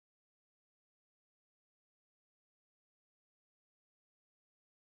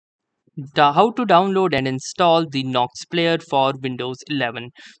How to download and install the Nox Player for Windows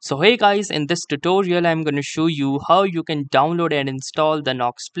 11. So hey guys, in this tutorial I'm going to show you how you can download and install the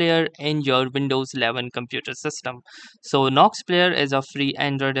Nox Player in your Windows 11 computer system. So Nox Player is a free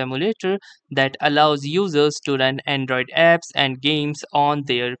Android emulator that allows users to run Android apps and games on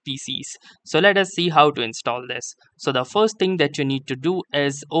their PCs. So let us see how to install this. So the first thing that you need to do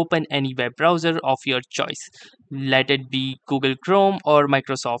is open any web browser of your choice. Let it be Google Chrome or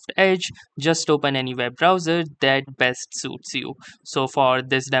Microsoft Edge. Just open any web browser that best suits you. So for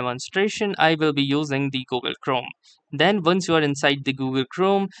this demonstration, I will be using the Google Chrome. Then once you are inside the Google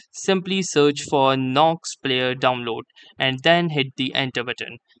Chrome, simply search for Nox Player download and then hit the enter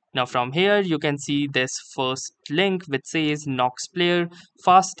button. Now from here you can see this first link which says Nox Player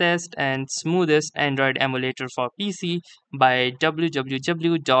fastest and smoothest Android emulator for PC by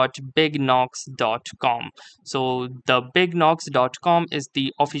www.bignox.com. So the bignox.com is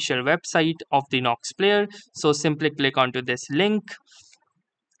the official website of the Nox Player. So simply click onto this link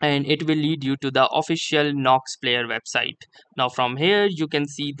and it will lead you to the official Nox Player website. Now from here you can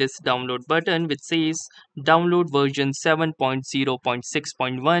see this download button which says download version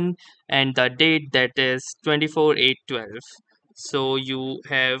 7.0.6.1 and the date that is 24/8/12. So you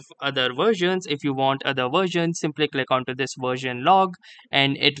have other versions. If you want other versions, simply click onto this version log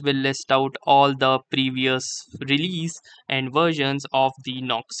and it will list out all the previous release and versions of the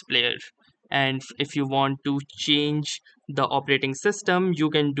Nox Player. And if you want to change the operating system, you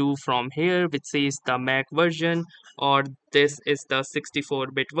can do from here which says the Mac version, or this is the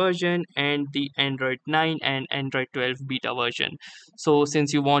 64-bit version and the Android 9 and Android 12 beta version. So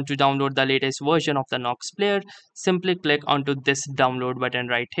since you want to download the latest version of the Nox Player, simply click onto this download button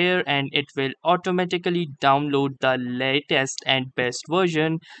right here and it will automatically download the latest and best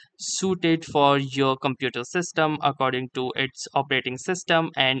version suited for your computer system according to its operating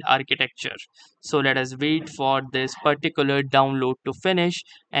system and architecture. So let us wait for this particular download to finish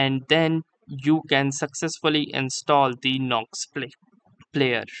and then you can successfully install the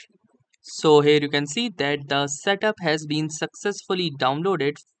Player. So here you can see that the setup has been successfully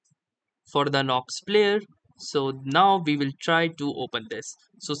downloaded for the Nox Player. So now we will try to open this.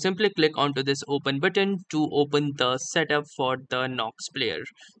 So simply click onto this open button to open the setup for the Nox Player.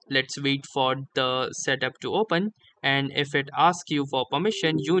 Let's wait for the setup to open, and if it asks you for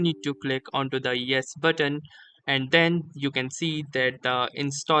permission, you need to click onto the yes button and then you can see that the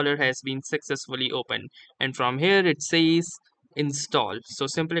installer has been successfully opened, and from here it says install. So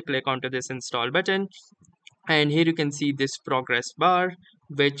simply click onto this install button and here you can see this progress bar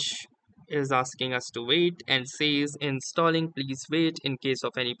which is asking us to wait and says installing, please wait. In case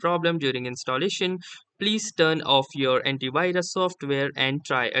of any problem during installation, please turn off your antivirus software and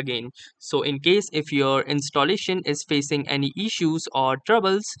try again. So in case if your installation is facing any issues or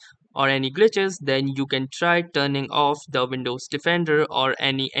troubles or any glitches, then you can try turning off the Windows Defender or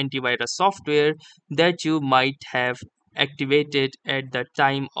any antivirus software that you might have activated at the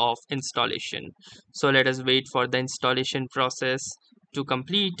time of installation. So let us wait for the installation process to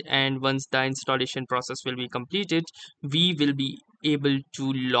complete, and once the installation process will be completed, we will be able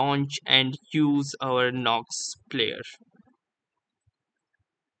to launch and use our Nox Player.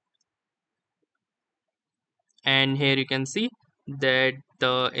 And here you can see that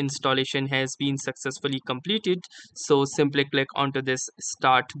the installation has been successfully completed. So simply click onto this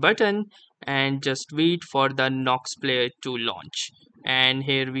start button and just wait for the Nox Player to launch. And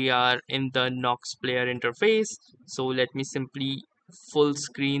here we are in the Nox Player interface. So let me simply full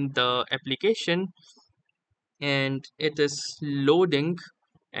screen the application and it is loading,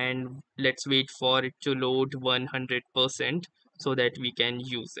 and let's wait for it to load 100% so that we can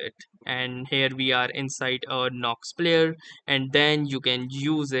use it. And here we are inside a Nox Player, and then you can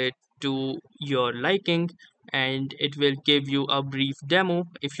use it to your liking and it will give you a brief demo.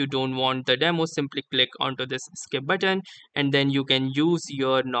 If you don't want the demo, simply click onto this skip button and then you can use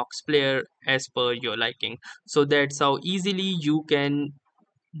your Nox Player as per your liking. So that's how easily you can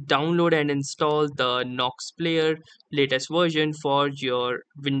download and install the Nox Player latest version for your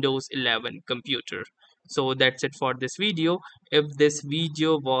Windows 11 computer. So that's it for this video. If this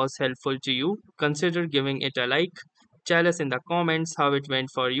video was helpful to you, consider giving it a like. Tell us in the comments how it went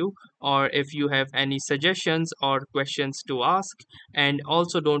for you, or if you have any suggestions or questions to ask. And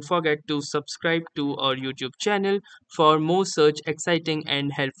also don't forget to subscribe to our YouTube channel for more such exciting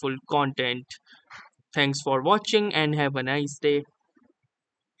and helpful content. Thanks for watching and have a nice day.